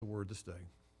this day.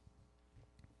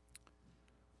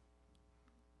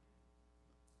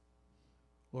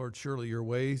 Lord, surely your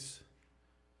ways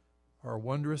are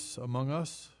wondrous among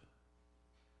us,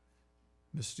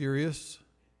 mysterious,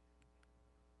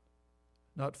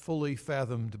 not fully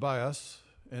fathomed by us,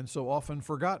 and so often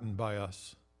forgotten by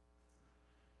us.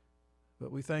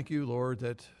 But we thank you, Lord,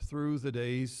 that through the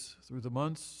days, through the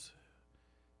months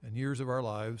and years of our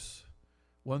lives,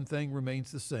 one thing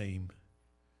remains the same.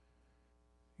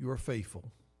 You are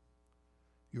faithful.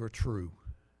 You are true.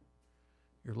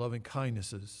 Your loving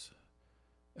kindnesses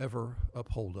ever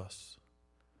uphold us.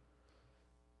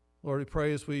 Lord, we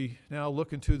pray as we now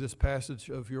look into this passage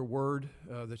of your word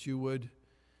that you would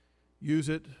use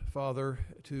it, Father,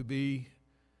 to be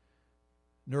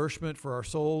nourishment for our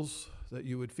souls, that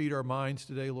you would feed our minds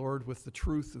today, Lord, with the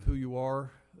truth of who you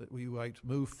are, that we might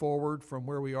move forward from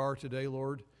where we are today,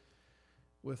 Lord,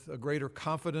 with a greater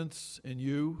confidence in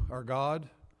you, our God.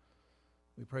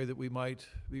 We pray that we might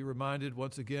be reminded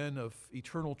once again of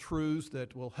eternal truths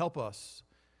that will help us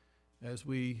as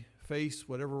we face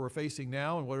whatever we're facing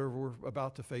now and whatever we're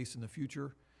about to face in the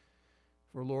future.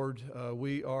 For Lord,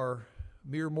 we are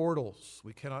mere mortals.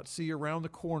 We cannot see around the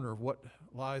corner of what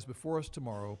lies before us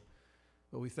tomorrow,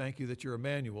 but we thank you that you're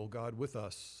Emmanuel, God with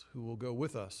us, who will go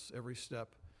with us every step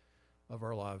of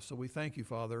our lives. So we thank you,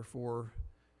 Father, for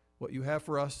what you have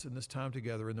for us in this time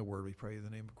together in the Word. We pray in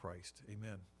the name of Christ.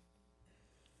 Amen.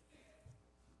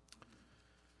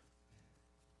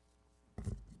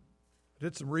 I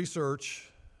did some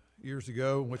research years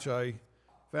ago in which I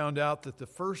found out that the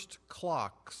first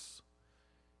clocks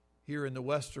here in the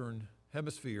Western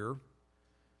Hemisphere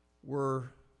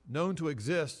were known to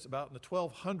exist about in the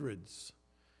 1200s.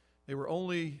 They were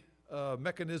only a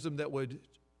mechanism that would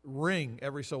ring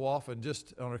every so often,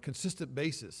 just on a consistent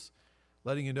basis,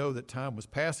 letting you know that time was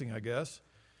passing, I guess.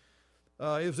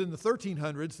 It was in the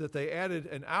 1300s that they added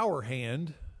an hour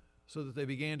hand so that they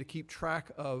began to keep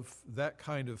track of that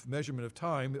kind of measurement of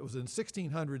time. It was in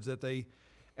 1600s that they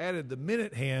added the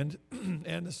minute hand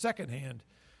and the second hand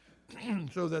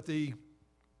so that the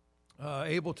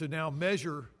able to now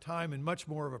measure time in much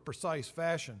more of a precise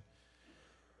fashion.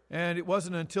 And it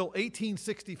wasn't until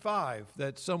 1865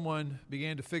 that someone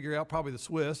began to figure out, probably the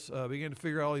Swiss, began to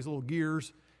figure out all these little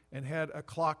gears and had a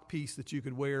clock piece that you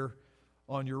could wear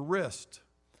on your wrist.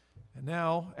 And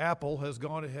now Apple has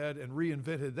gone ahead and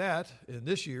reinvented that in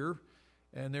this year,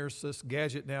 and there's this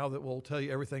gadget now that will tell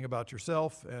you everything about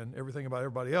yourself and everything about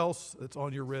everybody else that's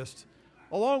on your wrist,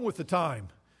 along with the time.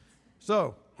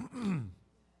 So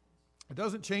it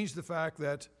doesn't change the fact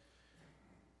that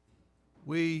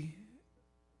we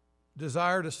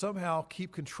desire to somehow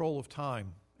keep control of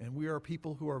time, and we are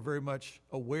people who are very much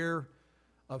aware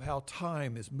of how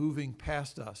time is moving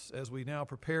past us as we now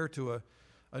prepare to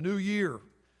a new year.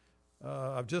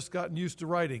 I've just gotten used to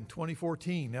writing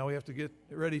 2014. Now we have to get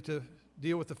ready to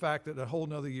deal with the fact that a whole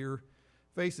nother year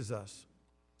faces us.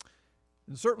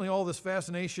 And certainly all this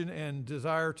fascination and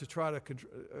desire to try to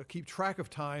keep track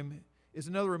of time is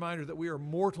another reminder that we are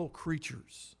mortal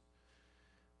creatures.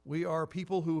 We are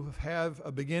people who have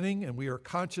a beginning, and we are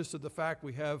conscious of the fact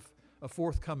we have a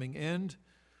forthcoming end.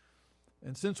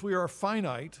 And since we are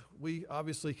finite, we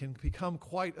obviously can become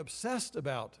quite obsessed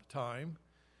about time,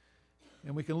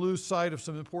 and we can lose sight of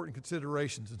some important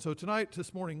considerations. And so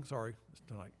this morning,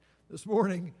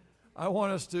 I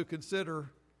want us to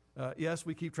consider, yes,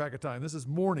 we keep track of time. This is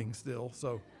morning still,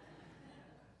 so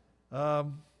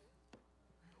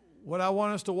what I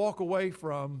want us to walk away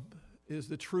from is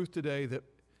the truth today that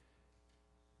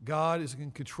God is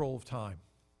in control of time.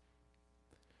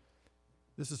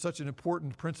 This is such an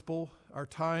important principle. Our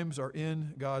times are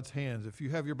in God's hands. If you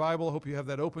have your Bible, I hope you have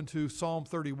that open to Psalm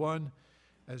 31.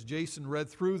 As Jason read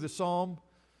through the psalm,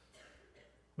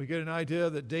 we get an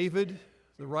idea that David,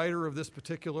 the writer of this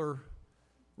particular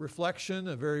reflection,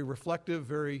 a very reflective,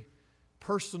 very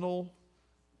personal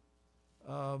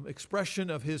expression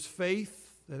of his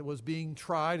faith that was being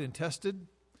tried and tested.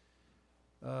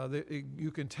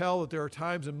 You can tell that there are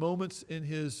times and moments in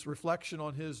his reflection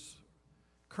on his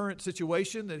current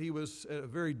situation that he was at a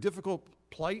very difficult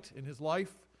plight in his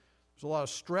life. There was a lot of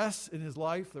stress in his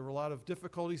life. There were a lot of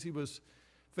difficulties he was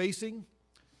facing.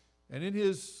 And in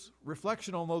his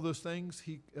reflection on all those things,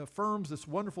 he affirms this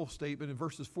wonderful statement in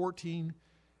verses 14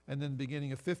 and then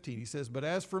beginning of 15. He says, "But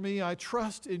as for me, I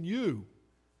trust in you,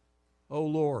 O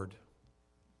Lord.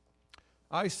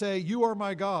 I say, you are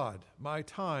my God. My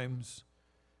times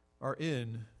are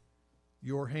in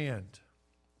your hand."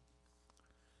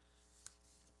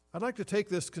 I'd like to take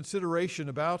this consideration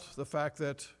about the fact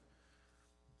that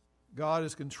God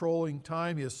is controlling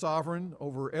time. He is sovereign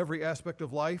over every aspect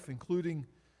of life, including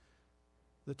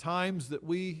the times that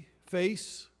we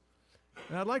face.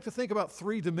 And I'd like to think about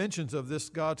three dimensions of this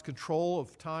God's control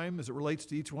of time as it relates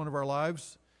to each one of our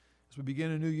lives. As we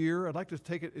begin a new year, I'd like to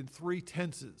take it in three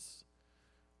tenses.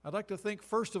 I'd like to think,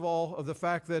 first of all, of the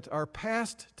fact that our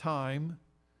past time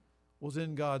was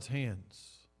in God's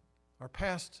hands. Our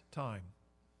past time.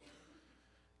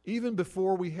 Even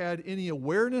before we had any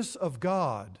awareness of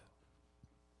God,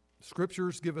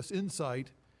 Scriptures give us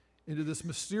insight into this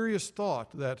mysterious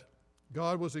thought that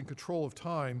God was in control of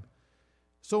time,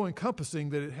 so encompassing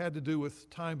that it had to do with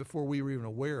time before we were even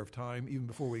aware of time, even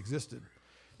before we existed.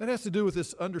 That has to do with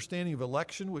this understanding of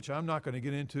election, which I'm not going to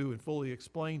get into and fully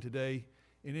explain today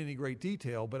in any great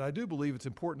detail, but I do believe it's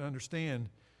important to understand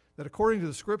that according to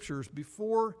the Scriptures,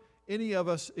 before any of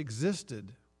us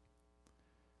existed,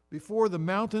 before the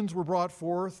mountains were brought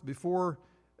forth, before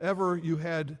ever you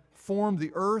had formed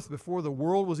the earth, before the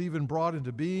world was even brought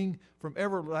into being, from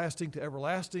everlasting to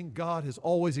everlasting, God has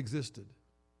always existed.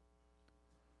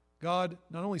 God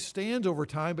not only stands over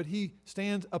time, but He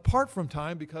stands apart from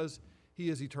time because He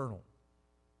is eternal.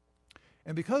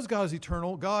 And because God is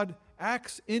eternal, God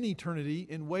acts in eternity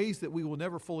in ways that we will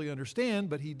never fully understand,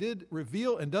 but He did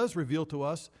reveal and does reveal to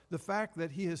us the fact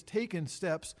that He has taken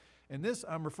steps, and this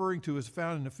I'm referring to is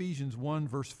found in Ephesians 1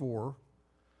 verse 4,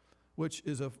 which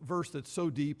is a verse that's so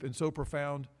deep and so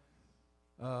profound,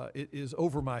 it is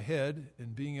over my head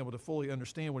in being able to fully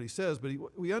understand what he says, but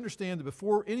we understand that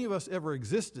before any of us ever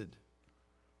existed,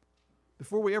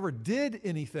 before we ever did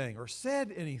anything or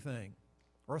said anything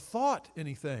or thought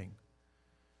anything,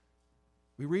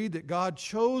 we read that God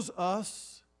chose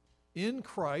us in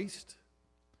Christ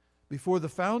before the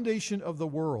foundation of the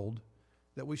world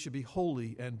that we should be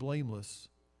holy and blameless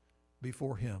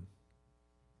before Him.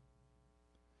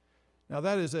 Now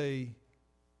that is a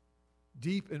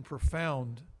deep and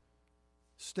profound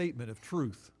statement of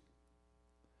truth.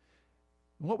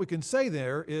 And what we can say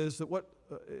there is that what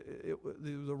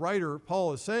the writer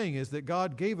Paul is saying is that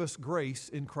God gave us grace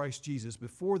in Christ Jesus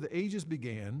before the ages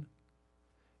began,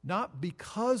 not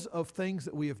because of things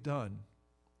that we have done,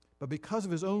 but because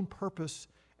of His own purpose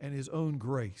and His own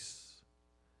grace.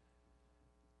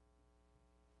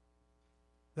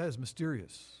 That is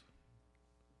mysterious.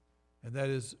 And that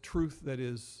is truth that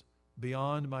is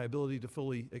beyond my ability to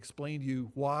fully explain to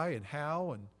you why and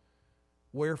how and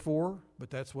wherefore, but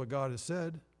that's what God has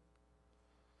said.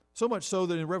 So much so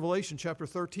that in Revelation chapter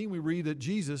 13 we read that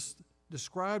Jesus,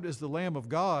 described as the Lamb of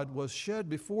God, was shed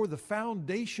before the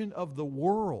foundation of the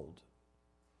world.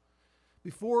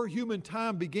 Before human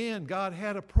time began, God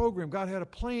had a program, God had a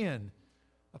plan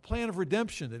of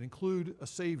redemption that included a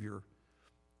Savior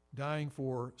dying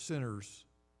for sinners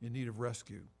in need of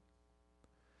rescue.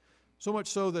 So much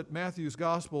so that Matthew's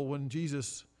gospel, when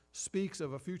Jesus speaks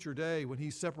of a future day when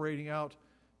He's separating out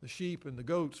the sheep and the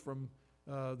goats from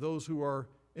those who are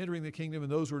entering the kingdom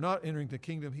and those who are not entering the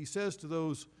kingdom, He says to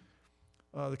those,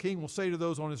 the King will say to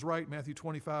those on His right, Matthew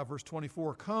 25, verse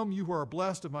 24, "Come, you who are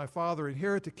blessed of my Father,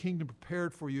 inherit the kingdom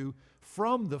prepared for you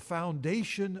from the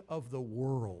foundation of the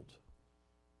world."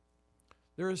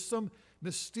 There is some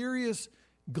mysterious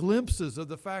glimpses of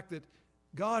the fact that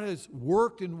God has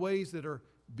worked in ways that are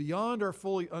beyond our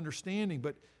fully understanding,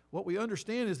 but what we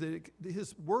understand is that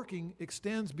His working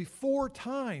extends before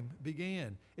time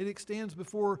began. It extends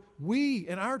before we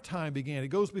and our time began. It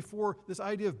goes before this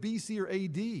idea of BC or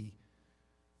AD.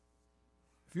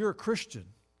 If you're a Christian,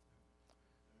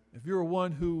 if you're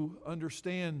one who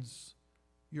understands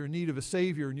you're in need of a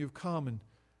Savior and you've come and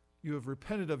you have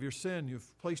repented of your sin,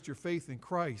 you've placed your faith in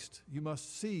Christ, you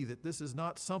must see that this is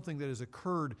not something that has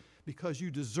occurred because you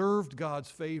deserved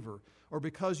God's favor or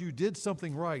because you did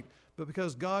something right, but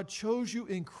because God chose you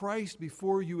in Christ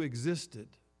before you existed.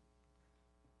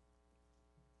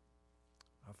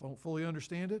 I don't fully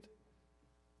understand it,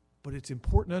 but it's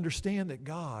important to understand that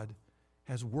God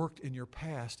has worked in your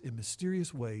past in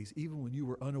mysterious ways, even when you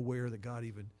were unaware that God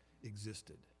even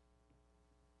existed.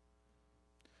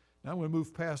 Now I'm going to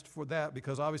move past for that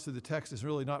because obviously the text is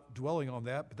really not dwelling on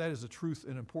that, but that is a truth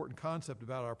and important concept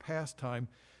about our past time.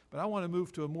 But I want to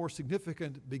move to a more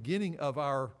significant beginning of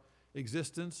our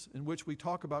existence in which we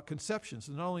talk about conception.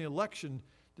 So not only election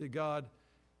did God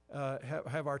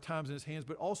have our times in His hands,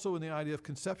 but also in the idea of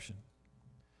conception.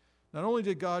 Not only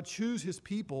did God choose His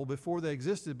people before they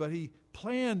existed, but He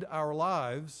planned our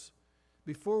lives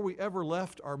before we ever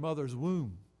left our mother's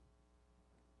womb.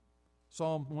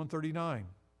 Psalm 139.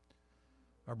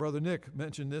 Our brother Nick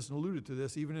mentioned this and alluded to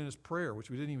this even in his prayer, which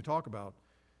we didn't even talk about.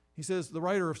 He says, the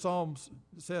writer of Psalms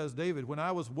says, David, "When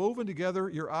I was woven together,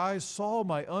 your eyes saw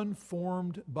my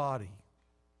unformed body."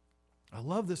 I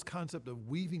love this concept of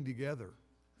weaving together.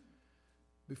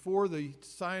 before the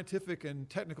scientific and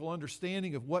technical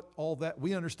understanding of what all that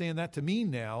we understand that to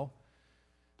mean now,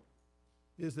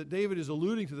 is that David is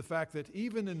alluding to the fact that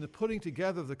even in the putting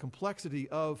together the complexity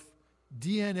of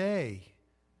DNA,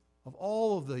 of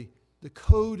all of the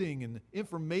coding and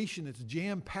information that's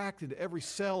jam-packed into every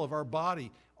cell of our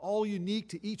body, all unique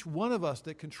to each one of us,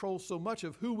 that controls so much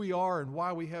of who we are and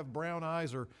why we have brown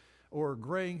eyes or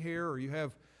graying hair, or you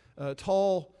have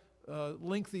tall,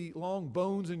 lengthy, long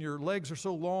bones and your legs are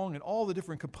so long, and all the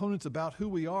different components about who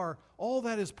we are, all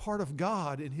that is part of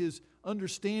God and His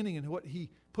understanding and what He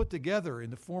put together in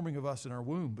the forming of us in our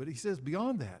womb. But He says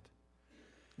beyond that,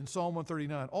 in Psalm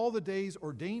 139, all the days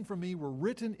ordained for me were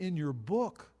written in your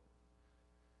book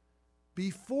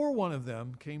before one of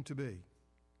them came to be.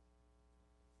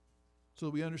 So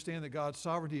we understand that God's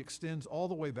sovereignty extends all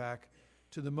the way back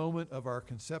to the moment of our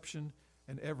conception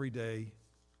and every day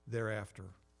thereafter.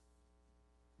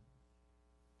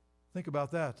 Think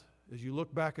about that as you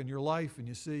look back in your life and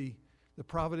you see the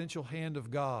providential hand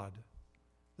of God.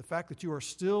 The fact that you are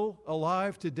still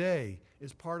alive today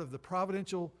is part of the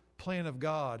providential plan of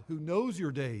God, who knows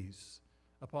your days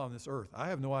upon this earth. I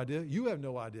have no idea. You have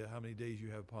no idea how many days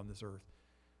you have upon this earth.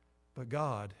 But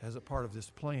God has a part of this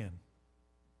plan.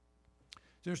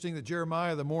 It's interesting that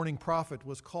Jeremiah, the morning prophet,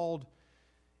 was called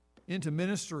into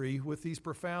ministry with these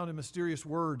profound and mysterious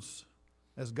words.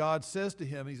 As God says to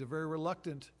him, he's a very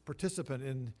reluctant participant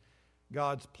in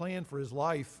God's plan for his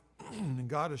life. And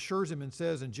God assures him and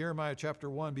says in Jeremiah chapter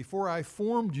 1, before I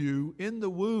formed you in the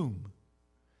womb,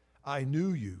 I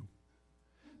knew you.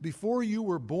 Before you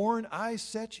were born, I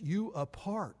set you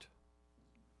apart.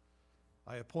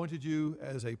 I appointed you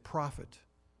as a prophet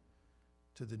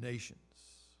to the nations.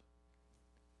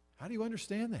 How do you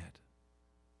understand that?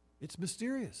 It's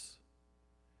mysterious.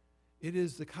 It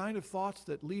is the kind of thoughts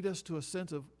that lead us to a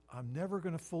sense of, I'm never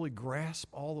going to fully grasp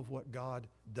all of what God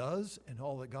does and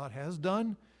all that God has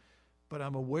done, but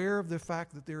I'm aware of the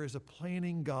fact that there is a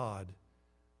planning God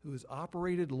who has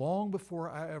operated long before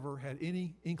I ever had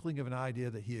any inkling of an idea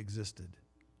that He existed.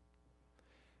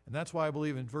 And that's why I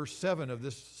believe in verse 7 of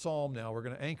this psalm now, we're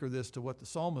going to anchor this to what the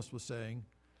psalmist was saying.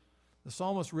 The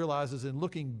psalmist realizes in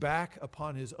looking back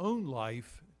upon his own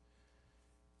life,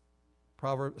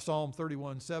 Psalm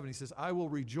 31:7, he says, I will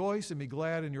rejoice and be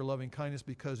glad in your loving kindness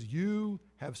because you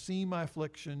have seen my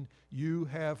affliction. You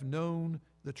have known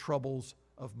the troubles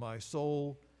of my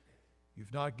soul.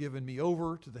 You've not given me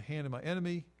over to the hand of my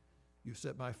enemy. You've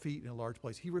set my feet in a large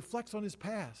place. He reflects on his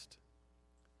past.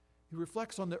 He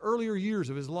reflects on the earlier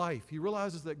years of his life. He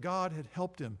realizes that God had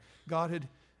helped him. God had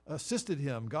assisted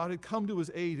him. God had come to his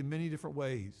aid in many different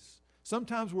ways.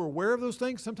 Sometimes we're aware of those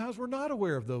things. Sometimes we're not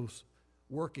aware of those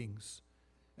workings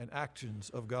and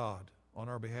actions of God on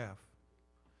our behalf.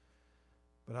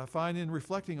 But I find in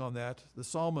reflecting on that, the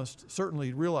psalmist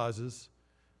certainly realizes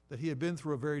that he had been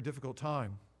through a very difficult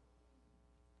time.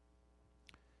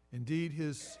 Indeed,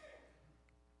 his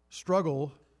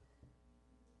struggle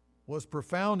was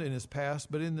profound in his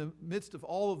past, but in the midst of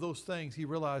all of those things, he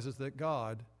realizes that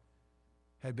God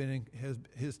had been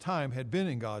his time had been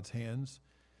in God's hands.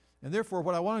 And therefore,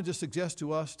 what I want to just suggest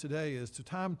to us today is to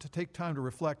take time to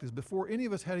reflect is before any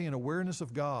of us had an awareness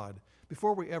of God,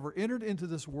 before we ever entered into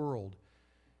this world,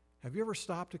 have you ever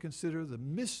stopped to consider the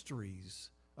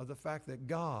mysteries of the fact that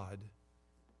God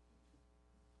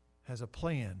has a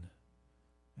plan,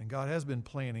 and God has been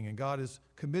planning, and God is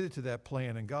committed to that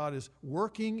plan, and God is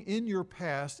working in your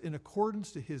past in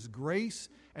accordance to His grace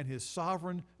and His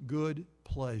sovereign good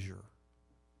pleasure?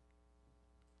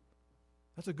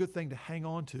 That's a good thing to hang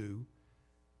on to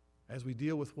as we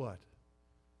deal with what?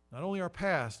 Not only our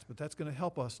past, but that's going to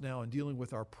help us now in dealing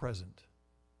with our present.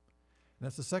 And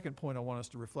that's the second point I want us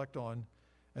to reflect on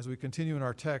as we continue in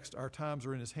our text. Our times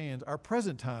are in His hands. Our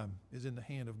present time is in the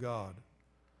hand of God.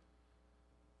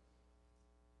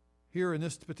 Here in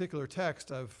this particular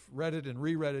text, I've read it and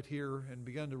reread it here and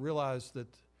begun to realize that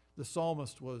the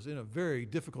psalmist was in a very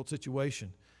difficult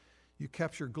situation. You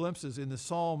capture glimpses in the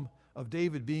psalm of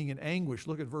David being in anguish.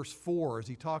 Look at verse 4 as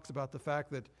he talks about the fact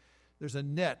that there's a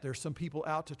net. There's some people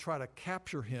out to try to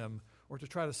capture him or to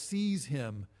try to seize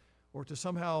him or to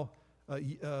somehow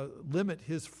limit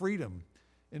his freedom.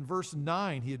 In verse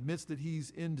 9, he admits that he's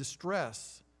in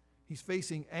distress. He's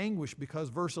facing anguish because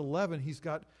verse 11, he's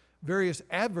got various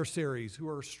adversaries who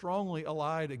are strongly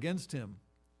allied against him.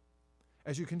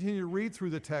 As you continue to read through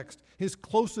the text, his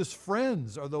closest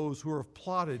friends are those who have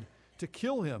plotted to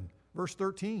kill him. Verse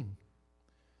 13.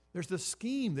 There's this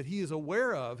scheme that he is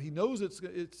aware of. He knows it's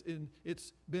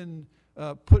been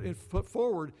put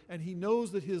forward, and he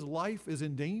knows that his life is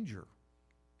in danger.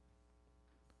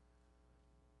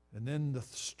 And then the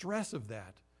stress of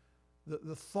that,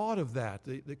 the thought of that,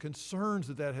 the concerns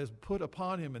that has put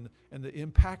upon him, and the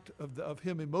impact of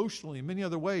him emotionally in many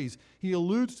other ways. He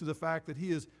alludes to the fact that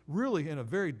he is really in a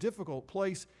very difficult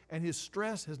place, and his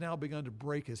stress has now begun to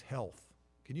break his health.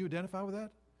 Can you identify with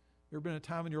that? Ever been a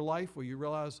time in your life where you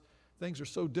realize things are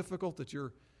so difficult that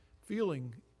you're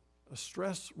feeling a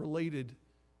stress-related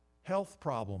health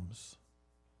problems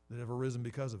that have arisen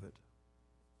because of it?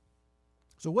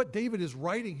 So what David is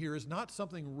writing here is not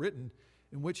something written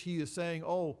in which he is saying,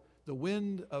 oh, the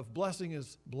wind of blessing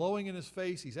is blowing in his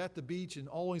face. He's at the beach and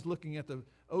always looking at the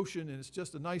ocean, and it's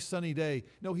just a nice sunny day.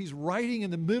 No, he's writing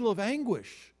in the middle of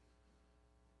anguish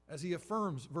as he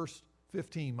affirms, verse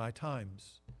 15, my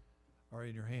times are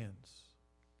in your hands.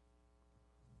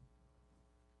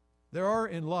 There are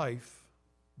in life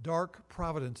dark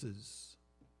providences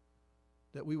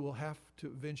that we will have to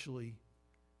eventually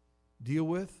deal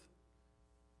with.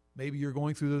 Maybe you're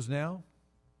going through those now.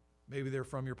 Maybe they're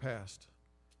from your past.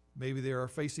 Maybe they are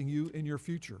facing you in your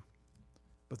future.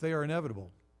 But they are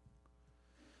inevitable.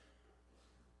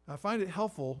 I find it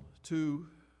helpful to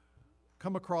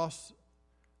come across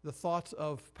the thoughts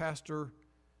of Pastor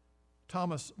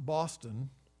Thomas Boston,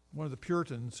 one of the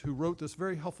Puritans, who wrote this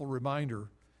very helpful reminder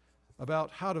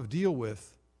about how to deal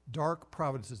with dark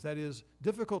providences, that is,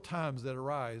 difficult times that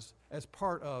arise as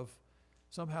part of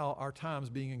somehow our times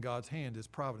being in God's hand is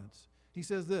providence. He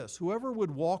says this, whoever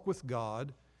would walk with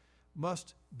God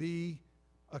must be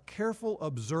a careful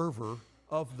observer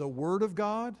of the Word of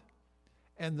God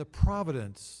and the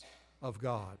providence of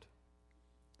God.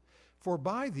 For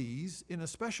by these, in a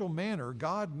special manner,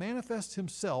 God manifests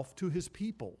himself to his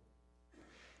people.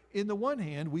 In the one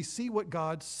hand, we see what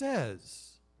God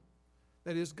says.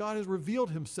 That is, God has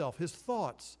revealed himself, his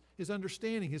thoughts, his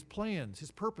understanding, his plans,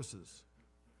 his purposes.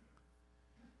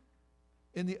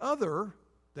 In the other,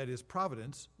 that is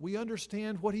providence, we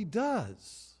understand what he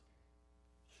does.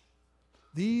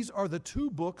 These are the two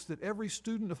books that every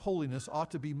student of holiness ought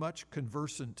to be much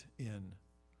conversant in.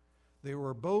 They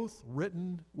were both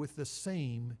written with the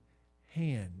same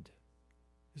hand.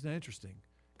 Isn't that interesting?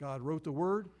 God wrote the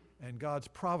Word, and God's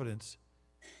providence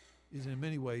is in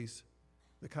many ways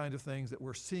the kind of things that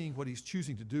we're seeing what he's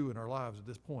choosing to do in our lives at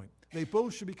this point. They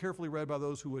both should be carefully read by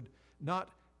those who would not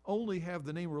only have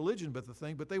the name religion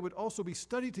but they would also be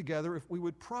studied together if we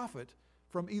would profit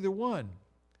from either one.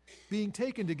 Being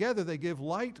taken together, they give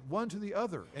light one to the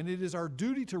other, and it is our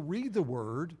duty to read the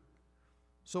Word,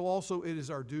 so also it is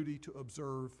our duty to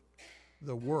observe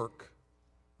the work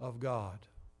of God.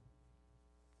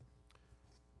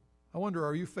 I wonder,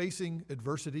 are you facing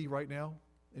adversity right now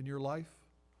in your life?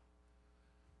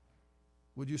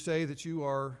 Would you say that you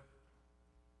are,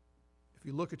 if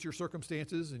you look at your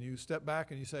circumstances and you step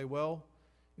back and you say, well,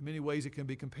 in many ways it can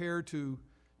be compared to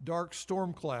dark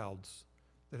storm clouds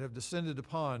that have descended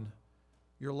upon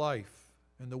your life,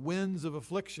 and the winds of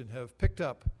affliction have picked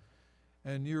up,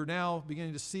 and you're now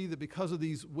beginning to see that because of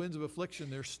these winds of affliction,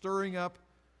 they're stirring up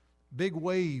big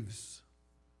waves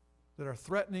that are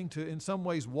threatening to, in some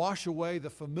ways, wash away the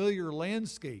familiar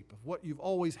landscape of what you've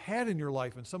always had in your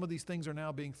life, and some of these things are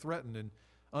now being threatened and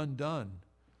undone.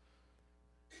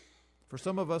 For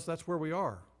some of us, that's where we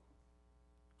are.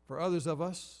 For others of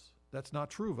us, that's not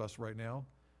true of us right now,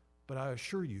 but I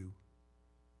assure you,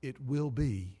 it will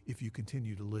be if you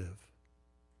continue to live.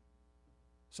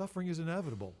 Suffering is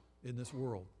inevitable in this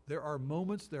world. There are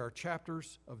moments, there are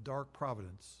chapters of dark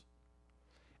providence.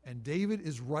 And David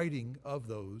is writing of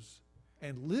those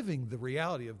and living the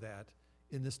reality of that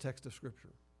in this text of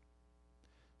Scripture.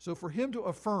 So for him to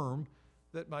affirm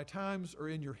that my times are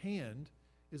in your hand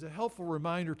is a helpful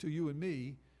reminder to you and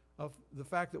me of the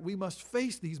fact that we must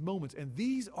face these moments. And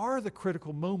these are the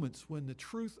critical moments when the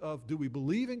truth of, do we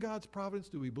believe in God's providence?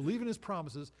 Do we believe in his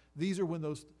promises? These are when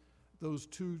those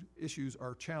two issues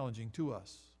are challenging to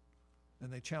us,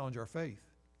 and they challenge our faith.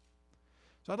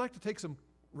 So I'd like to take some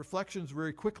reflections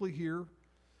very quickly here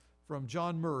from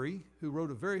John Murray, who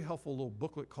wrote a very helpful little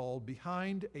booklet called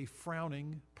Behind a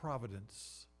Frowning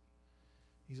Providence.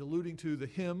 He's alluding to the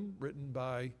hymn written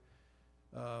by,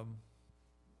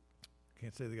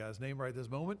 can't say the guy's name right this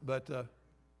moment, but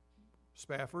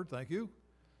Spafford, thank you.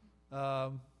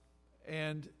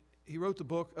 And he wrote the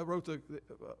book,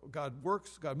 God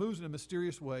works, God moves in a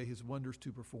mysterious way, his wonders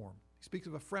to perform. He speaks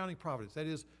of a frowning providence. That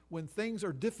is, when things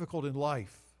are difficult in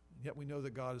life, yet we know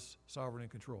that God is sovereign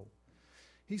and control.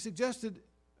 He suggested,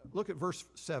 look at verse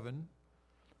 7.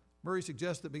 Murray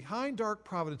suggests that behind dark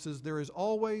providences there is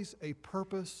always a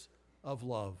purpose of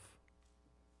love.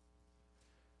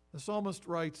 The psalmist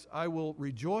writes, I will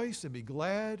rejoice and be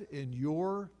glad in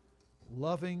your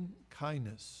loving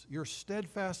kindness. Your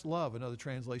steadfast love, another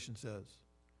translation says.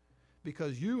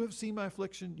 Because you have seen my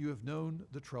affliction, you have known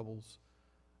the troubles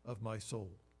of my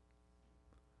soul.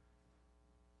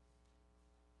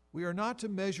 We are not to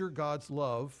measure God's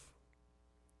love.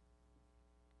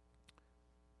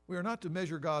 We are not to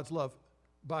measure God's love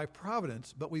by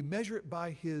providence, but we measure it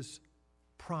by his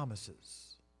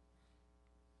promises.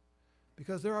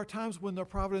 Because there are times when the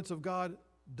providence of God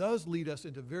does lead us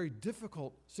into very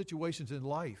difficult situations in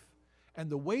life. And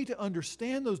the way to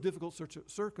understand those difficult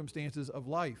circumstances of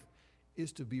life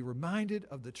is to be reminded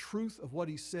of the truth of what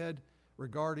he said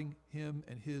regarding him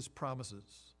and his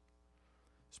promises.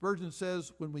 Spurgeon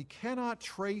says, when we cannot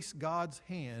trace God's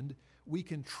hand, we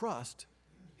can trust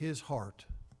his heart.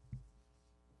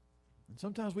 And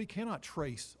sometimes we cannot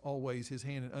trace always his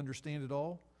hand and understand it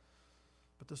all.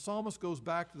 But the psalmist goes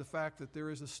back to the fact that there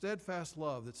is a steadfast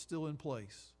love that's still in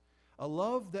place. A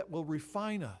love that will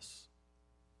refine us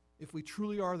if we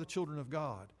truly are the children of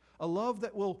God. A love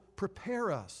that will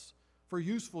prepare us for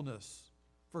usefulness,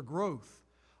 for growth.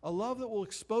 A love that will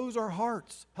expose our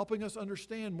hearts, helping us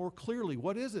understand more clearly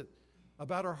what is it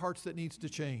about our hearts that needs to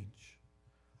change.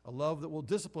 A love that will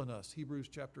discipline us, Hebrews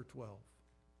chapter 12.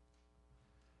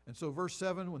 And so verse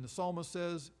 7, when the psalmist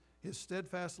says his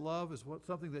steadfast love is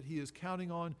something that he is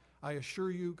counting on, I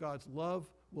assure you God's love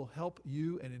will help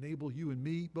you and enable you and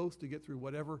me both to get through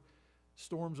whatever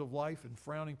storms of life and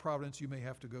frowning providence you may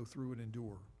have to go through and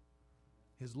endure.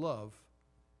 His love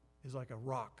is like a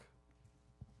rock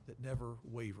that never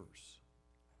wavers.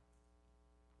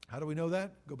 How do we know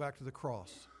that? Go back to the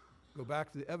cross. Go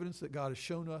back to the evidence that God has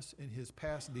shown us in his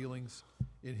past dealings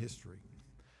in history.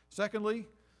 Secondly,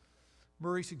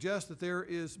 Murray suggests that there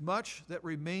is much that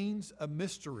remains a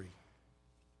mystery.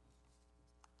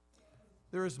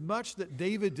 There is much that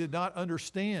David did not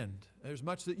understand. There's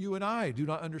much that you and I do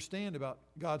not understand about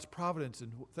God's providence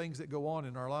and things that go on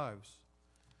in our lives.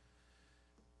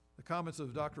 The comments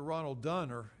of Dr. Ronald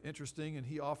Dunn are interesting, and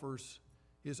he offers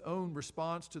his own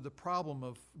response to the problem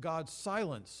of God's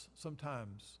silence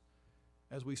sometimes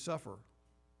as we suffer.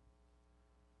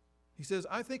 He says,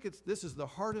 I think this is the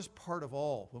hardest part of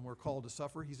all when we're called to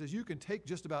suffer. He says, you can take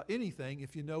just about anything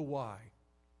if you know why.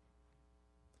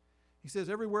 He says,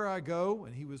 everywhere I go,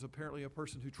 and he was apparently a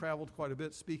person who traveled quite a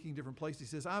bit, speaking different places, he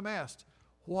says, I'm asked,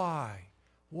 why?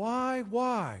 Why?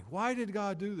 Why did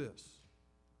God do this?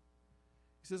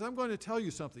 He says, I'm going to tell you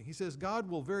something. He says, God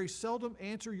will very seldom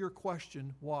answer your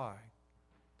question, why?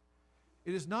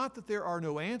 It is not that there are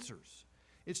no answers.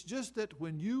 It's just that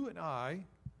when you and I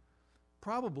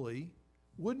probably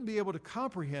wouldn't be able to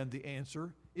comprehend the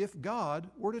answer if God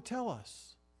were to tell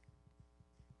us.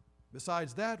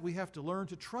 Besides that, we have to learn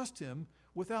to trust him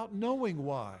without knowing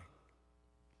why.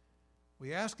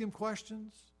 We ask him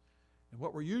questions, and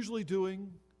what we're usually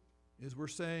doing is we're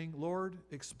saying, Lord,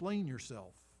 explain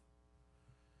yourself.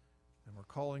 And we're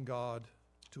calling God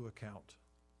to account.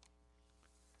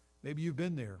 Maybe you've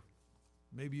been there.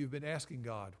 Maybe you've been asking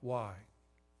God, why?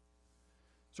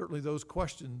 Certainly those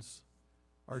questions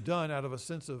are done out of a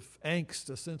sense of angst,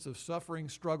 a sense of suffering,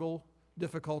 struggle,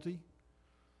 difficulty.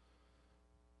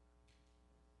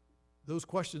 Those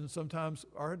questions sometimes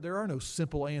there are no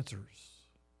simple answers.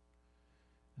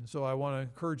 And so I want to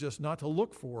encourage us not to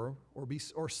look for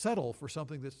or settle for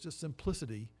something that's just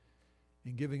simplicity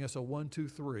in giving us a 1, 2,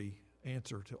 3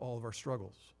 answer to all of our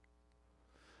struggles.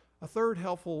 A third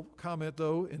helpful comment,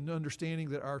 though, in understanding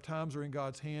that our times are in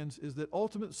God's hands is that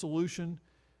ultimate solution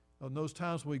in those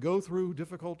times when we go through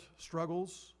difficult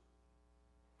struggles,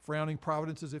 frowning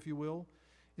providences, if you will,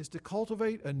 is to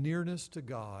cultivate a nearness to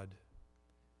God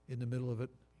in the middle of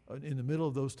it, in the middle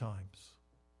of those times.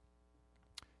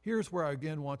 Here's where I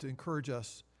again want to encourage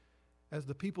us as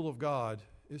the people of God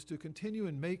is to continue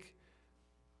and make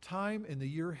time in the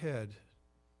year ahead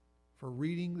for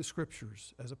reading the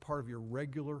Scriptures as a part of your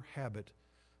regular habit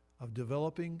of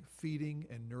developing, feeding,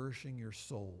 and nourishing your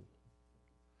soul.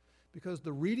 Because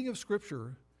the reading of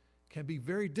Scripture can be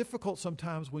very difficult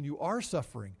sometimes when you are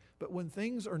suffering, but when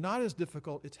things are not as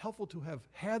difficult, it's helpful to have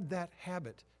had that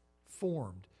habit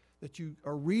formed, that you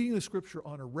are reading the Scripture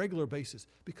on a regular basis,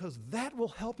 because that will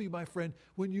help you, my friend,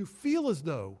 when you feel as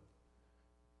though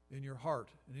in your heart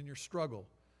and in your struggle,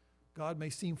 God may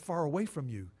seem far away from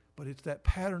you, but it's that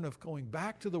pattern of going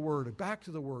back to the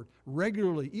Word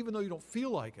regularly, even though you don't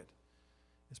feel like it.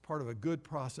 It's part of a good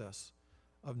process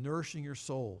of nourishing your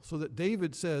soul. So that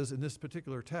David says in this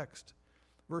particular text,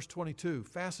 verse 22,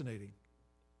 fascinating.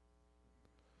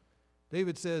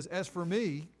 David says, as for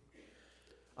me,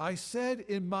 I said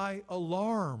in my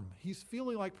alarm. He's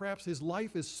feeling like perhaps his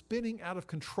life is spinning out of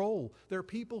control. There are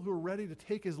people who are ready to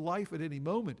take his life at any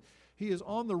moment. He is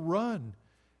on the run.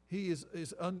 He's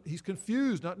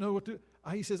confused, not knowing what to do.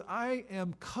 he says, I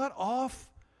am cut off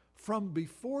from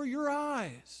before your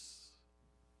eyes.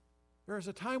 There is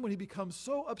a time when he becomes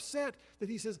so upset that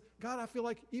he says, God, I feel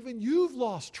like even you've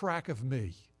lost track of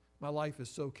me. My life is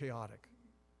so chaotic.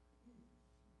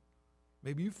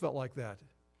 Maybe you felt like that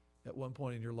at one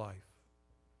point in your life.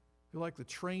 You feel like the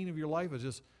train of your life has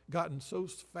just gotten so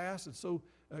fast and so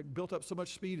built up so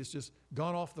much speed, it's just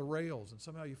gone off the rails. And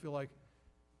somehow you feel like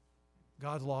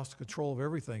God's lost control of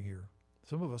everything here.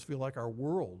 Some of us feel like our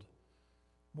world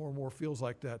more and more feels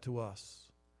like that to us.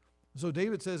 So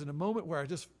David says, in a moment where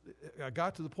I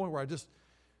got to the point where I just,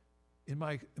 in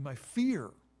my fear,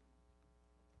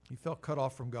 he felt cut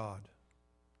off from God.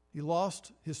 He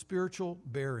lost his spiritual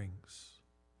bearings.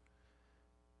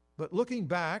 But looking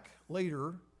back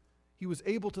later, he was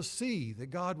able to see that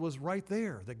God was right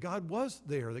there, that God was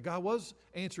there, that God was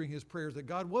answering his prayers, that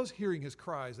God was hearing his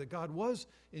cries, that God was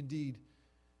indeed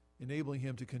enabling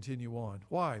him to continue on.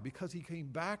 Why? Because he came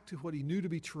back to what he knew to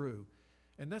be true.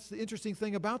 And that's the interesting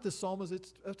thing about this psalm is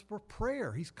it's for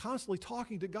prayer. He's constantly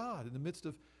talking to God in the midst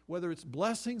of whether it's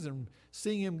blessings and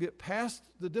seeing him get past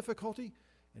the difficulty.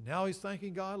 And now he's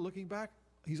thanking God, looking back.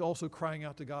 He's also crying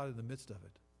out to God in the midst of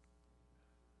it.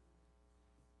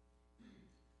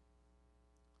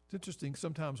 It's interesting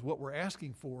sometimes what we're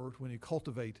asking for when we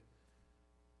cultivate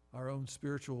our own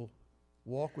spiritual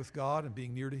walk with God and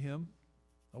being near to him.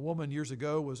 A woman years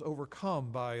ago was overcome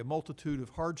by a multitude of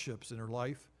hardships in her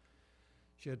life.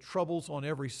 She had troubles on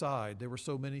every side. There were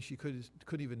so many she couldn't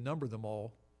even number them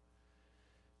all.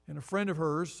 And a friend of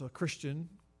hers, a Christian,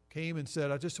 came and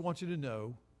said, I just want you to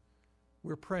know,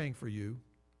 we're praying for you.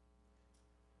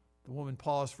 The woman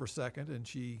paused for a second and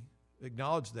she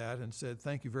acknowledged that and said,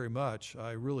 thank you very much.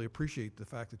 I really appreciate the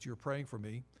fact that you're praying for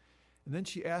me. And then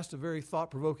she asked a very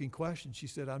thought-provoking question. She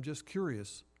said, I'm just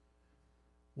curious.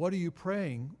 What are you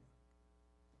praying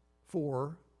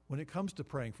for when it comes to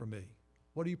praying for me?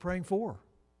 What are you praying for?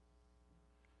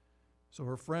 So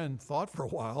her friend thought for a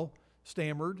while,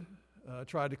 stammered,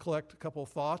 tried to collect a couple of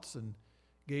thoughts and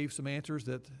gave some answers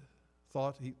that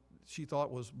she thought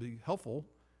was be helpful.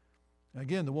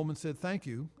 Again, the woman said, thank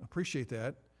you, appreciate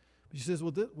that. But she says,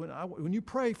 well, when you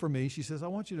pray for me, she says, I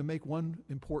want you to make one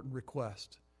important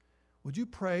request. Would you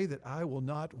pray that I will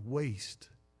not waste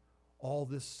all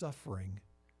this suffering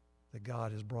that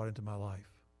God has brought into my life?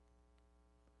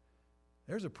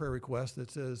 There's a prayer request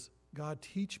that says, God,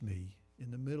 teach me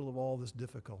in the middle of all this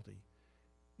difficulty.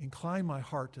 Incline my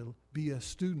heart to be a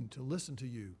student, to listen to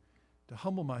you, to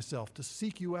humble myself, to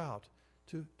seek you out,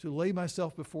 to lay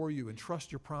myself before you and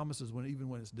trust your promises even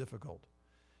when it's difficult.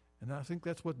 And I think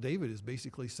that's what David is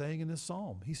basically saying in this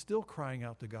psalm. He's still crying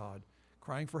out to God,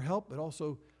 crying for help, but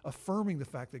also affirming the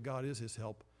fact that God is his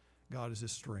help, God is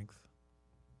his strength.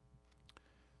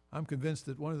 I'm convinced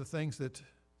that one of the things that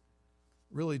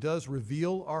really does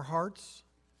reveal our hearts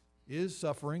is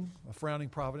suffering, a frowning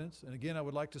providence. And again, I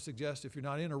would like to suggest if you're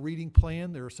not in a reading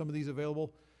plan, there are some of these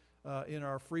available in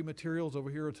our free materials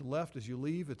over here to the left as you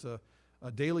leave. It's a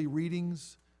daily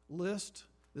readings list.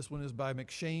 This one is by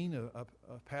McShane, a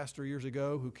pastor years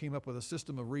ago who came up with a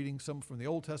system of reading some from the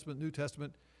Old Testament, New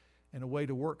Testament, and a way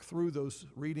to work through those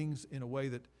readings in a way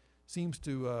that seems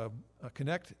to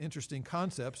connect interesting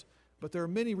concepts. But there are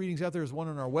many readings out there. There's one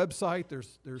on our website.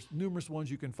 There's numerous ones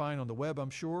you can find on the web, I'm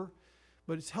sure.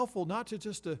 But it's helpful not to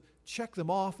just to check them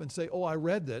off and say, oh, I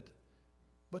read that,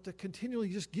 but to continually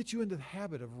just get you into the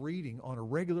habit of reading on a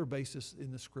regular basis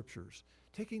in the Scriptures,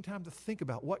 taking time to think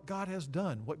about what God has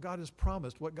done, what God has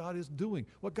promised, what God is doing,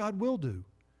 what God will do.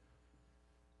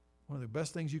 One of the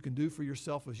best things you can do for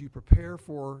yourself as you prepare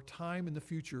for time in the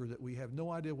future that we have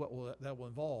no idea what that will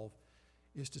involve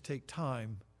is to take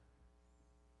time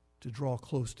to draw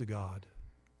close to God,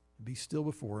 be still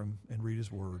before him and read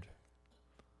his word.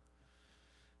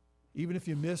 Even if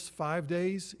you miss 5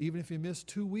 days, even if you miss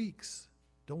 2 weeks,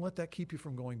 don't let that keep you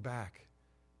from going back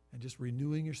and just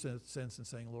renewing your sense and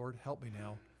saying, Lord, help me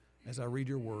now as I read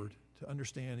your word to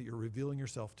understand that you're revealing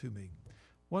yourself to me.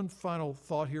 One final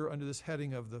thought here under this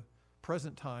heading of the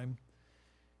present time.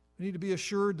 We need to be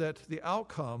assured that the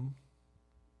outcome,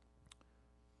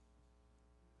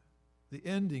 the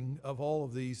ending of all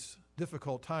of these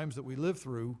difficult times that we live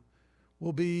through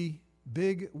will be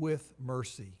big with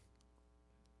mercy.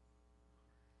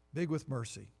 Big with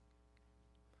mercy.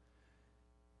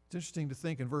 It's interesting to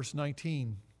think in verse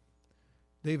 19,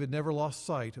 David never lost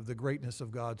sight of the greatness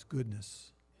of God's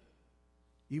goodness.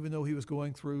 Even though he was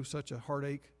going through such a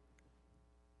heartache,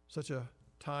 such a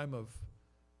time of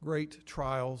great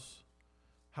trials,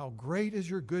 how great is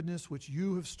your goodness which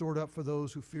you have stored up for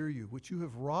those who fear you, which you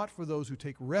have wrought for those who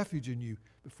take refuge in you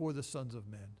before the sons of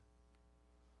men.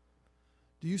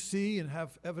 Do you see and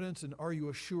have evidence, and are you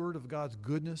assured of God's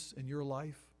goodness in your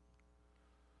life?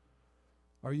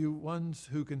 Are you ones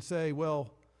who can say,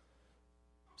 well,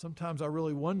 sometimes I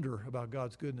really wonder about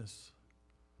God's goodness.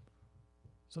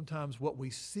 Sometimes what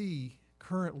we see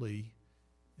currently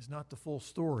is not the full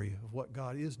story of what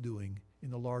God is doing in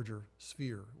the larger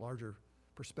sphere, larger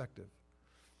perspective.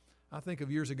 I think of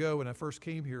years ago when I first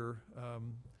came here,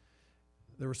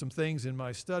 there were some things in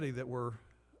my study that were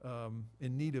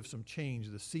in need of some change.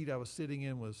 The seat I was sitting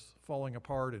in was falling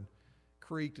apart and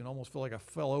creaked and almost felt like I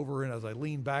fell over in as I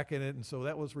leaned back in it, and so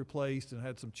that was replaced, and I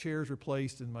had some chairs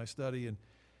replaced in my study. And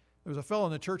there was a fellow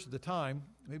in the church at the time,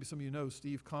 maybe some of you know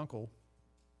Steve Conkle.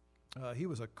 He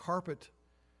was a carpet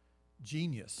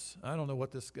genius. I don't know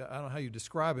what this guy, I don't know how you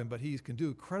describe him, but he can do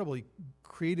incredibly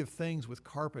creative things with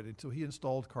carpet, and so he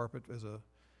installed carpet as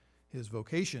his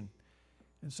vocation.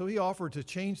 And so he offered to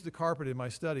change the carpet in my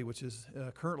study, which is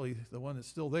currently the one that's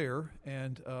still there.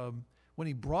 And when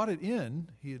he brought it in,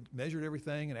 he had measured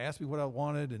everything and asked me what I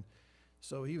wanted. And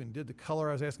so he even did the color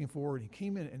I was asking for. And he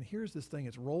came in, and here's this thing.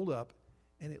 It's rolled up,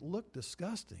 and it looked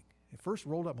disgusting. It first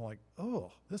rolled up, I'm like,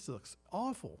 oh, this looks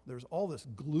awful. There's all this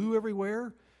glue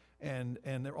everywhere, and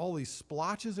there are all these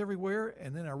splotches everywhere.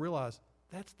 And then I realized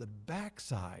that's the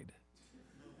backside.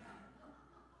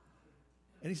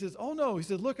 And he says, oh no, he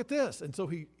said, look at this. And so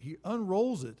he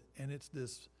unrolls it, and it's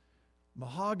this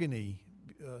mahogany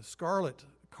scarlet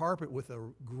carpet with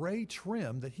a gray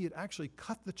trim that he had actually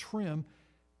cut the trim,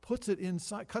 puts it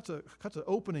inside, cuts an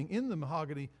opening in the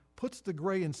mahogany, puts the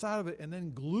gray inside of it, and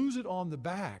then glues it on the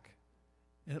back.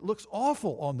 And it looks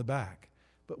awful on the back.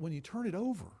 But when you turn it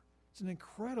over, it's an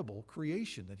incredible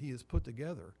creation that he has put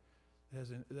together.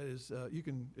 That is, you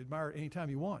can admire it anytime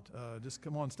you want. Just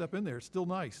come on, step in there. It's still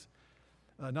nice.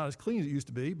 Not as clean as it used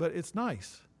to be, but it's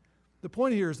nice. The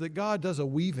point here is that God does a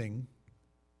weaving.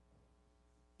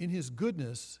 In his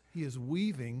goodness, he is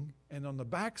weaving, and on the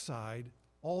backside,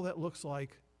 all that looks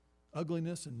like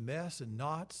ugliness and mess and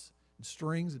knots and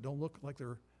strings that don't look like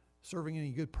they're serving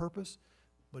any good purpose.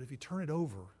 But if you turn it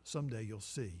over, someday you'll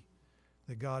see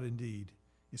that God indeed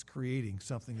is creating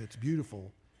something that's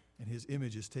beautiful, and his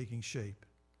image is taking shape.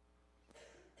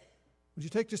 Would you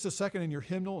take just a second in your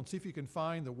hymnal and see if you can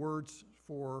find the words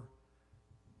for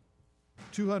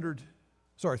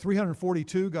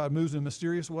 342, God Moves in a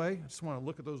Mysterious Way. I just want to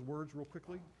look at those words real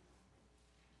quickly.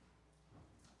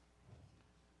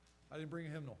 I didn't bring a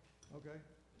hymnal. Okay.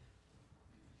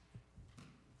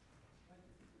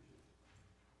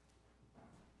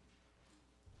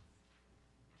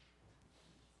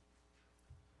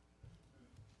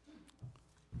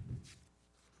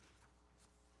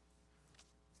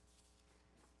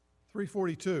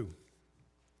 342,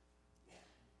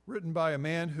 written by a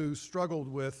man who struggled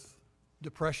with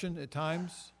depression at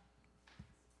times,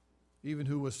 even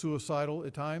who was suicidal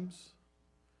at times,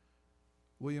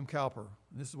 William Cowper.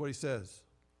 And this is what he says.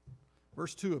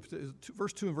 Verse 2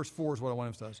 and verse 4 is what I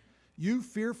want to emphasize. You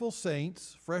fearful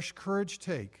saints, fresh courage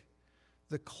take.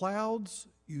 The clouds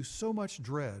you so much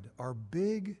dread are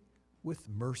big with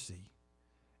mercy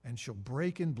and shall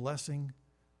break in blessing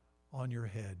on your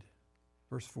head.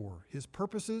 Verse 4, his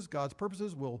purposes, God's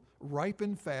purposes, will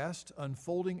ripen fast,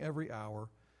 unfolding every hour.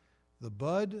 The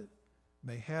bud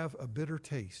may have a bitter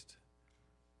taste,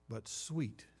 but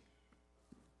sweet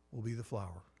will be the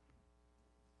flower.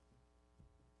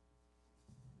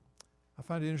 I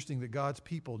find it interesting that God's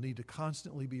people need to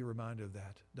constantly be reminded of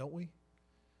that, don't we?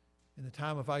 In the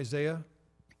time of Isaiah,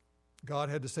 God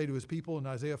had to say to his people in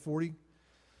Isaiah 40,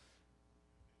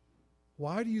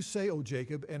 why do you say, O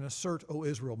Jacob, and assert, O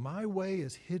Israel, my way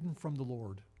is hidden from the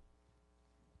Lord,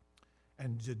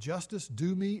 and the justice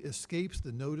due me escapes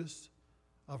the notice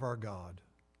of our God?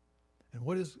 And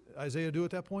what does Isaiah do at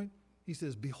that point? He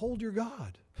says, behold your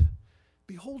God.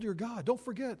 Behold your God. Don't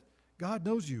forget, God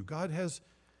knows you. God has,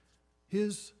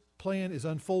 his plan is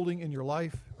unfolding in your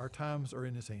life. Our times are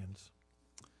in his hands.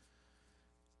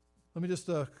 Let me just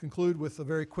conclude with a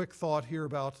very quick thought here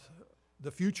about the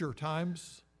future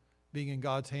times being in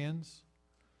God's hands.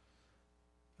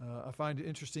 I find it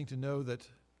interesting to know that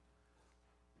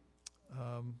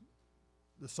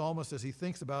the psalmist, as he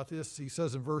thinks about this, he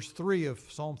says in verse 3 of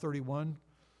Psalm 31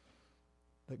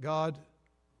 that God,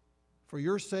 for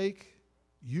your sake,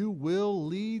 you will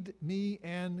lead me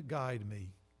and guide me.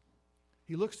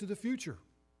 He looks to the future,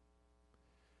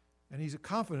 and he's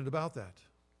confident about that.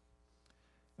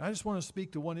 And I just want to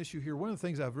speak to one issue here. One of the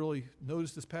things I've really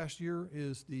noticed this past year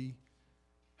is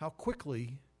how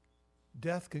quickly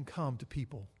death can come to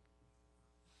people.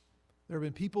 There have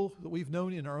been people that we've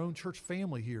known in our own church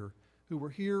family here who were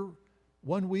here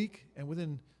 1 week, and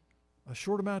within a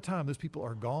short amount of time, those people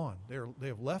are gone. They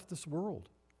have left this world.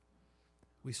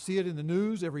 We see it in the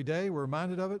news every day. We're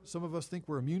reminded of it. Some of us think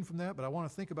we're immune from that, but I want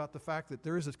to think about the fact that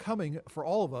there is a coming for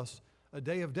all of us, a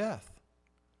day of death.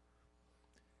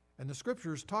 And the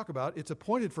scriptures talk about it's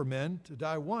appointed for men to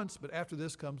die once, but after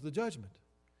this comes the judgment.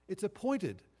 It's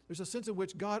appointed. There's a sense in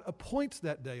which God appoints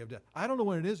that day of death. I don't know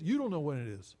when it is. You don't know when it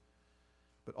is.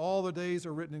 But all the days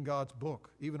are written in God's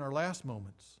book, even our last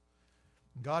moments.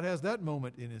 God has that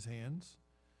moment in his hands.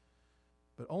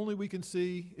 But only we can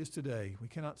see is today. We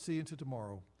cannot see into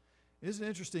tomorrow. Isn't it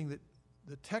interesting that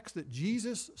the text that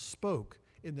Jesus spoke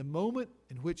in the moment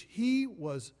in which he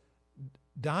was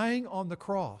dying on the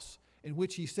cross, in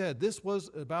which he said, this was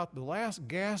about the last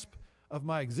gasp of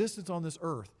my existence on this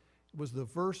earth, was the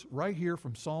verse right here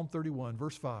from Psalm 31,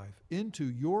 verse 5. Into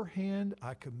your hand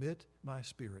I commit my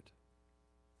spirit.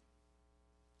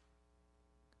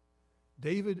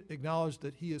 David acknowledged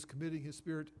that he is committing his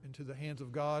spirit into the hands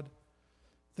of God,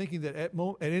 thinking that at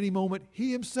any moment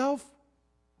he himself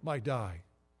might die.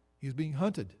 He's being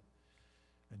hunted.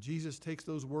 And Jesus takes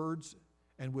those words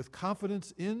and with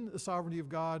confidence in the sovereignty of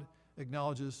God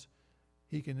acknowledges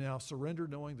he can now surrender,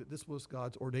 knowing that this was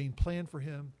God's ordained plan for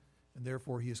him, and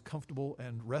therefore he is comfortable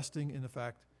and resting in the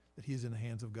fact that he is in the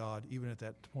hands of God, even at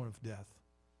that point of death.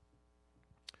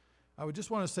 I would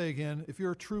just want to say again, if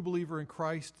you're a true believer in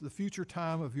Christ, the future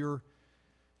time of your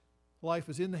life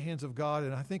is in the hands of God,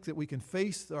 and I think that we can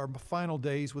face our final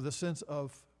days with a sense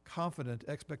of confident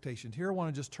expectation. Here I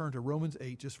want to just turn to Romans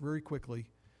 8 just very quickly,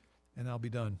 and I'll be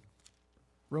done.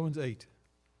 Romans 8.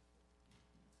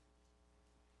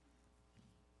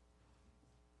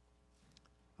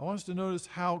 I want us to notice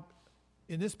how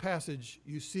in this passage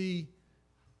you see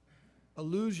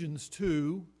allusions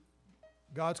to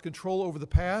God's control over the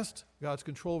past, God's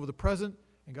control over the present,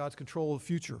 and God's control of the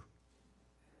future.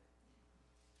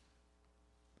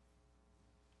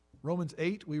 Romans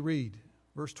 8, we read,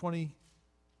 verse 28.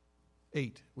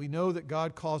 We know that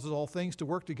God causes all things to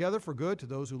work together for good to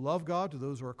those who love God, to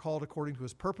those who are called according to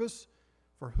his purpose,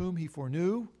 for whom he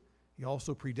foreknew. He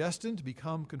also predestined to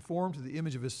become conformed to the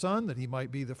image of his Son, that he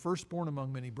might be the firstborn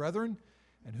among many brethren.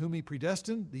 And whom he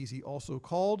predestined, these he also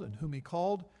called. And whom he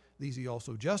called, these he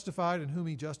also justified. And whom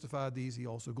he justified, these he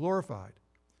also glorified.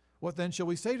 What then shall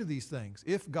we say to these things?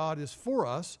 If God is for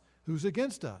us, who's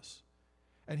against us?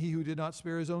 And he who did not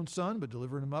spare his own Son, but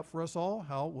delivered him up for us all,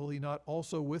 how will he not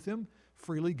also with him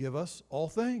freely give us all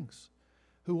things?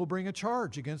 Who will bring a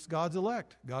charge against God's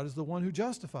elect? God is the one who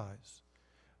justifies.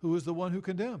 Who is the one who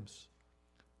condemns?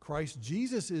 Christ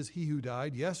Jesus is he who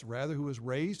died, yes, rather who was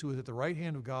raised, who is at the right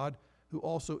hand of God, who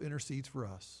also intercedes for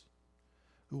us.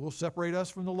 Who will separate us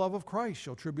from the love of Christ?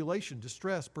 Shall tribulation,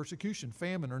 distress, persecution,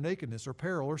 famine, or nakedness, or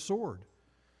peril, or sword?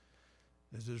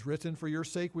 As it is written, for your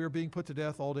sake we are being put to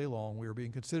death all day long. We are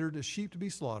being considered as sheep to be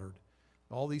slaughtered.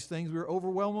 All these things we are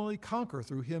overwhelmingly conquer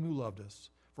through him who loved us.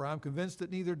 For I am convinced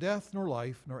that neither death nor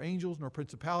life, nor angels, nor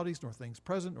principalities, nor things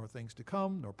present, nor things to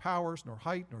come, nor powers, nor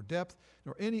height, nor depth,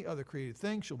 nor any other created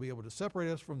thing shall be able to separate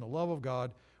us from the love of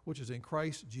God, which is in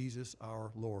Christ Jesus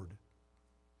our Lord.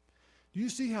 Do you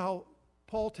see how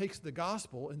Paul takes the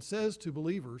gospel and says to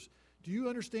believers, do you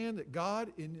understand that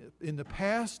God in the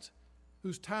past,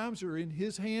 whose times are in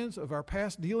his hands of our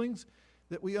past dealings,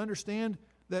 that we understand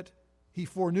that he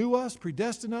foreknew us,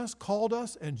 predestined us, called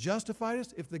us, and justified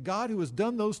us? If the God who has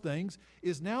done those things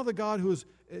is now the God whose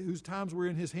times were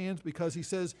in his hands, because he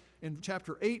says in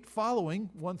chapter 8 following,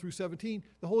 1 through 17,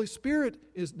 the Holy Spirit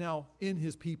is now in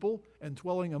his people and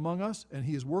dwelling among us, and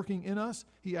he is working in us.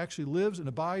 He actually lives and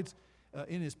abides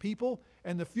in his people,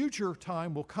 and the future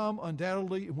time will come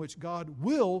undoubtedly in which God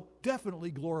will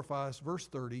definitely glorify us, verse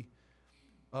 30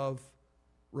 of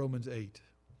Romans 8.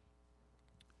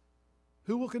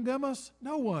 Who will condemn us?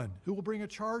 No one. Who will bring a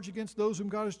charge against those whom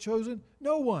God has chosen?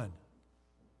 No one.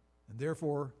 And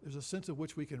therefore, there's a sense of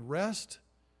which we can rest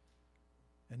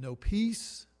and know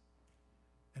peace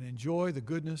and enjoy the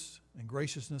goodness and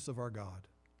graciousness of our God.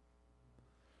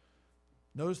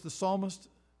 Notice the psalmist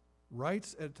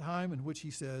writes at a time in which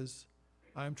he says,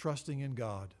 I am trusting in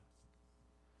God.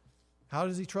 How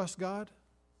does he trust God?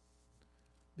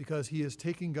 Because he is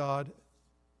taking God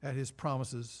at his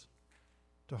promises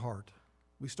to heart.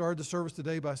 We started the service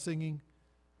today by singing,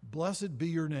 Blessed be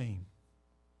your name.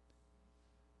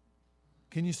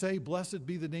 Can you say, Blessed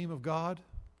be the name of God?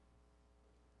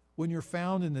 When you're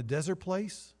found in the desert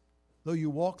place, though you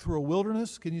walk through a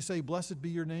wilderness, can you say, Blessed be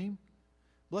your name?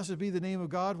 Blessed be the name of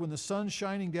God when the sun's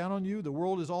shining down on you, the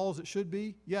world is all as it should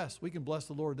be. Yes, we can bless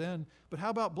the Lord then. But how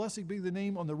about blessed be the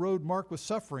name on the road marked with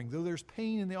suffering, though there's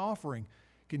pain in the offering?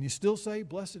 Can you still say,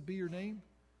 Blessed be your name?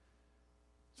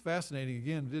 It's fascinating.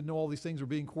 Again, didn't know all these things were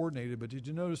being coordinated, but did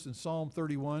you notice in Psalm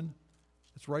 31,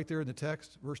 it's right there in the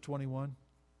text, verse 21,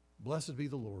 blessed be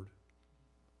the Lord.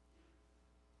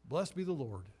 Blessed be the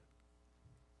Lord.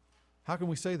 How can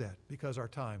we say that? Because our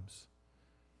times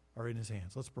are in his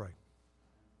hands. Let's pray.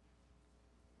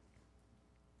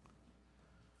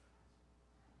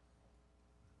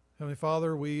 Heavenly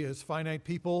Father, we as finite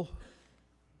people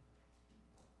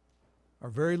are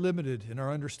very limited in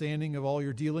our understanding of all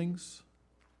your dealings.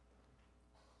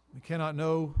 We cannot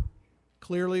know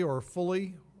clearly or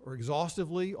fully or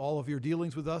exhaustively all of your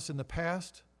dealings with us in the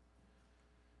past.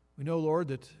 We know, Lord,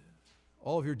 that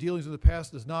all of your dealings in the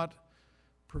past does not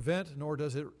prevent, nor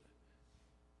does it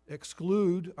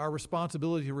exclude our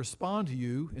responsibility to respond to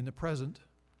you in the present.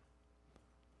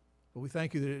 But we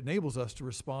thank you that it enables us to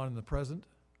respond in the present,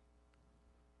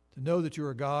 to know that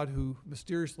you're a God who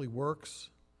mysteriously works,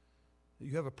 that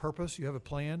you have a purpose, you have a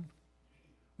plan.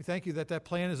 We thank you that that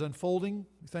plan is unfolding.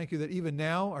 We thank you that even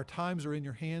now our times are in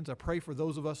your hands. I pray for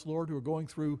those of us, Lord, who are going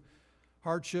through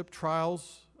hardship,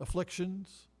 trials,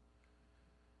 afflictions,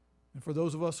 and for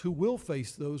those of us who will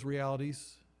face those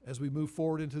realities as we move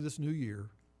forward into this new year.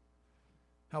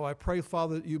 How I pray,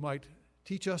 Father, that you might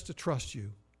teach us to trust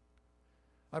you.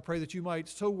 I pray that you might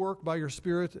so work by your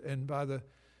Spirit and by the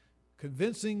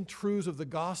convincing truths of the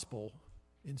gospel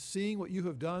in seeing what you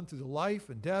have done through the life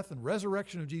and death and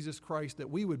resurrection of Jesus Christ, that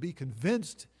we would be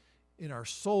convinced in our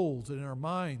souls and in our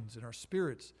minds and our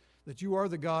spirits that you are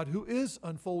the God who is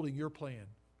unfolding your plan.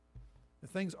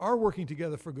 That things are working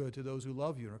together for good to those who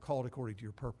love you and are called according to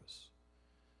your purpose.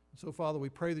 And so, Father, we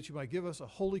pray that you might give us a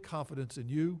holy confidence in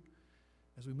you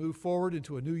as we move forward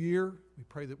into a new year. We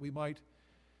pray that we might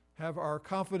have our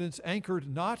confidence anchored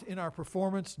not in our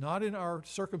performance, not in our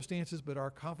circumstances, but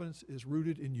our confidence is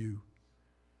rooted in you,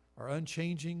 our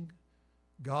unchanging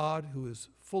God who is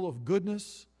full of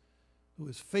goodness, who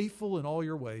is faithful in all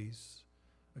your ways,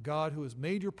 a God who has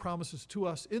made your promises to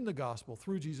us in the gospel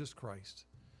through Jesus Christ.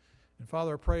 And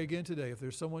Father, I pray again today, if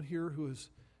there's someone here who is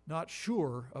not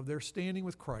sure of their standing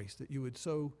with Christ, that you would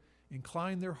so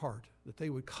incline their heart, that they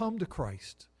would come to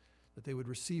Christ, that they would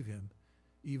receive him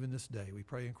even this day. We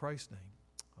pray in Christ's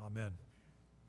name. Amen.